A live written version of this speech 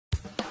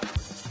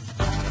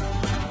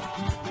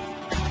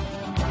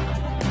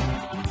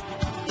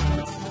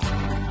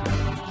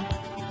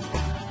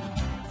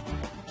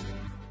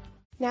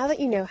Now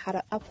that you know how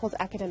to uphold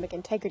academic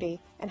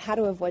integrity and how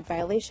to avoid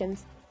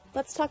violations,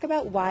 let's talk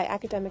about why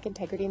academic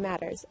integrity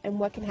matters and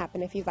what can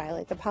happen if you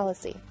violate the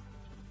policy.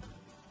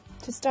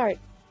 To start,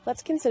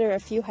 let's consider a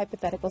few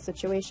hypothetical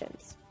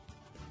situations.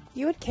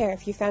 You would care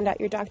if you found out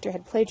your doctor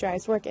had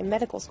plagiarized work in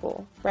medical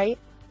school, right?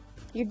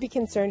 You'd be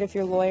concerned if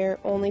your lawyer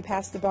only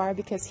passed the bar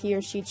because he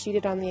or she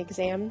cheated on the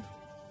exam.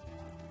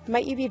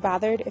 Might you be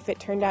bothered if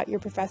it turned out your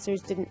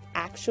professors didn't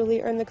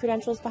actually earn the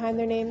credentials behind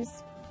their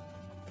names?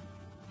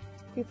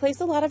 We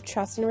place a lot of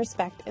trust and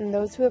respect in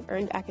those who have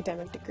earned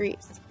academic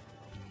degrees.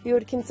 We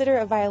would consider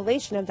a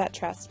violation of that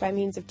trust by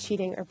means of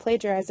cheating or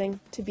plagiarizing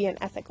to be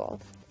unethical.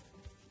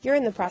 You're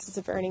in the process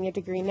of earning a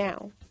degree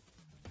now.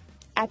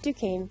 At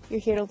Duquesne, you're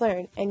here to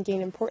learn and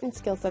gain important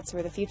skill sets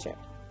for the future.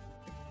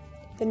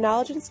 The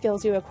knowledge and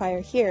skills you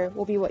acquire here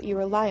will be what you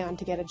rely on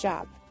to get a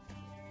job.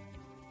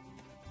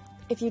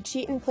 If you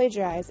cheat and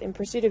plagiarize in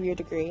pursuit of your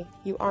degree,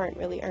 you aren't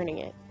really earning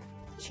it.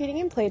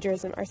 Cheating and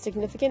plagiarism are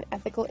significant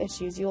ethical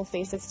issues you will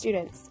face as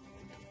students.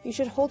 You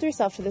should hold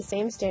yourself to the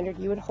same standard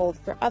you would hold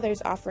for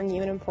others offering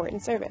you an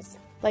important service,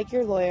 like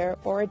your lawyer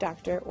or a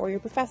doctor or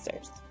your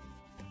professors.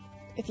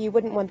 If you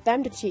wouldn't want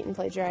them to cheat and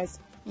plagiarize,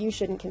 you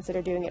shouldn't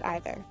consider doing it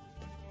either.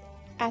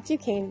 At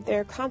Duquesne, there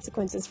are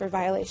consequences for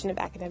violation of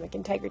academic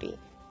integrity,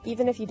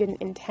 even if you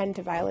didn't intend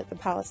to violate the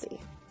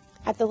policy.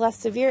 At the less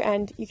severe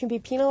end, you can be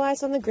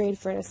penalized on the grade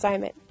for an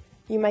assignment.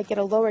 You might get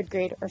a lowered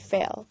grade or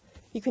fail.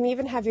 You can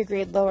even have your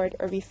grade lowered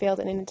or be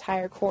failed in an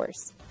entire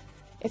course.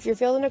 If you're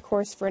failed in a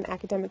course for an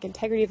academic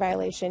integrity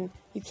violation,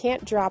 you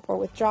can't drop or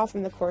withdraw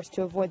from the course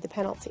to avoid the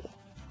penalty.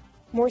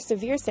 More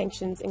severe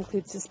sanctions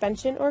include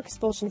suspension or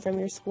expulsion from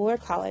your school or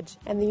college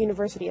and the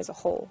university as a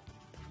whole.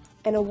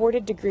 An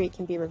awarded degree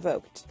can be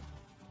revoked.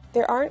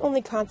 There aren't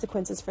only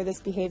consequences for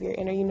this behavior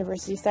in a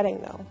university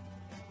setting, though.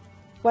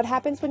 What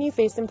happens when you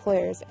face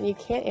employers and you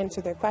can't answer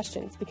their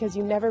questions because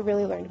you never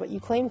really learned what you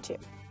claimed to?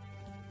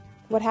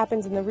 What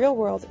happens in the real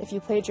world if you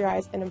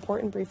plagiarize an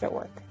important brief at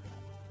work?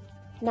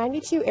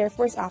 92 Air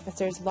Force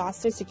officers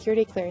lost their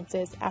security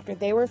clearances after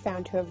they were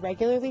found to have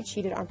regularly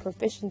cheated on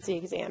proficiency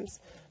exams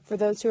for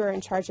those who are in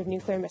charge of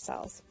nuclear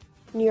missiles.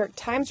 New York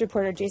Times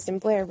reporter Jason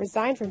Blair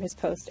resigned from his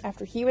post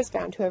after he was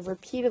found to have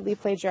repeatedly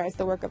plagiarized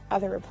the work of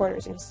other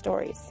reporters in his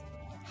stories.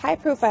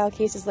 High-profile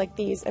cases like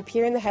these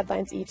appear in the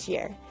headlines each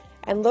year,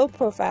 and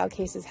low-profile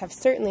cases have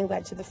certainly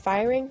led to the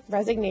firing,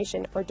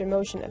 resignation, or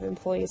demotion of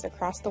employees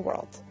across the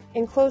world.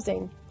 In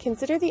closing,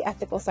 consider the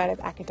ethical side of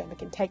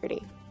academic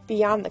integrity,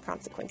 beyond the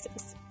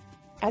consequences.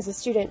 As a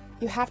student,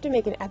 you have to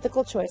make an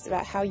ethical choice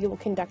about how you will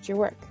conduct your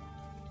work.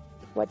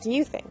 What do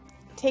you think?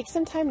 Take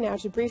some time now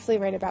to briefly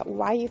write about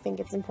why you think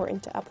it's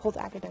important to uphold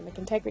academic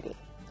integrity.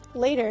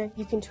 Later,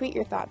 you can tweet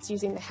your thoughts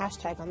using the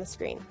hashtag on the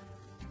screen.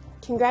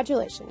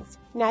 Congratulations!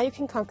 Now you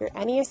can conquer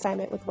any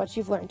assignment with what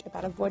you've learned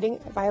about avoiding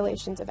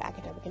violations of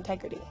academic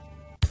integrity.